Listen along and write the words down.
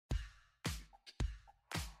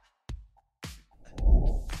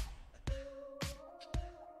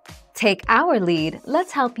Take our lead,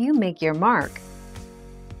 let's help you make your mark.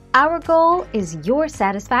 Our goal is your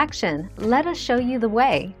satisfaction. Let us show you the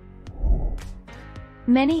way.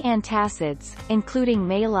 Many antacids, including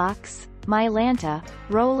Maalox, Mylanta,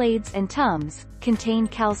 Rolaids and Tums, contain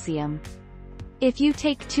calcium. If you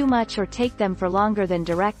take too much or take them for longer than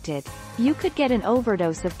directed, you could get an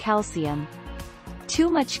overdose of calcium. Too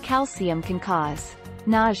much calcium can cause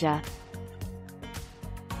nausea.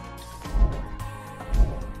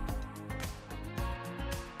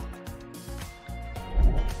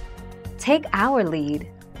 Take our lead.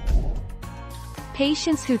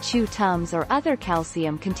 Patients who chew Tums or other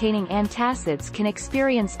calcium-containing antacids can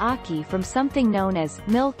experience AKI from something known as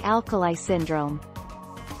milk alkali syndrome.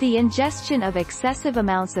 The ingestion of excessive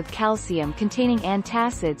amounts of calcium-containing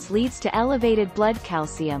antacids leads to elevated blood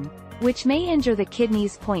calcium, which may injure the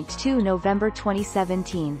kidneys. 2 November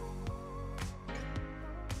 2017.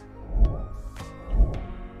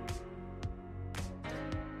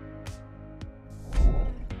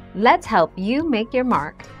 Let's help you make your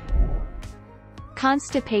mark.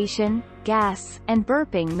 Constipation, gas, and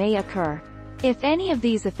burping may occur. If any of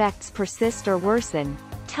these effects persist or worsen,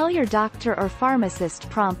 tell your doctor or pharmacist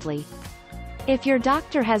promptly. If your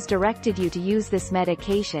doctor has directed you to use this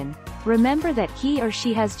medication, remember that he or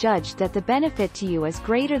she has judged that the benefit to you is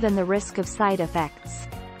greater than the risk of side effects.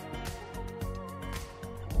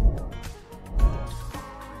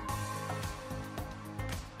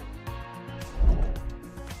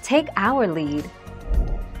 Take our lead.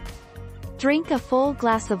 Drink a full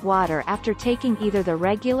glass of water after taking either the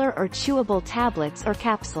regular or chewable tablets or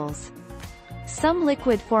capsules. Some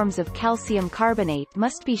liquid forms of calcium carbonate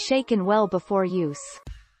must be shaken well before use.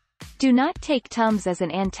 Do not take Tums as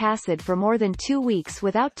an antacid for more than 2 weeks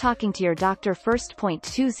without talking to your doctor first. 20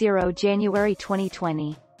 January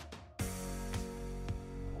 2020.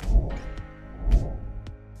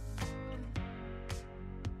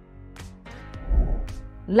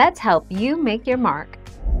 Let's help you make your mark.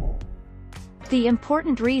 The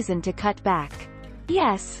important reason to cut back.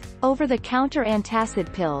 Yes, over-the-counter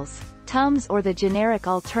antacid pills, Tums or the generic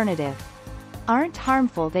alternative, aren't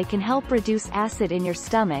harmful. They can help reduce acid in your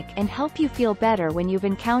stomach and help you feel better when you've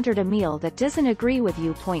encountered a meal that doesn't agree with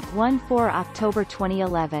you. 14 October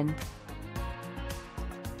 2011.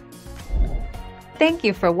 Thank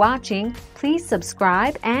you for watching. Please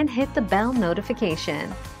subscribe and hit the bell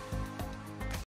notification.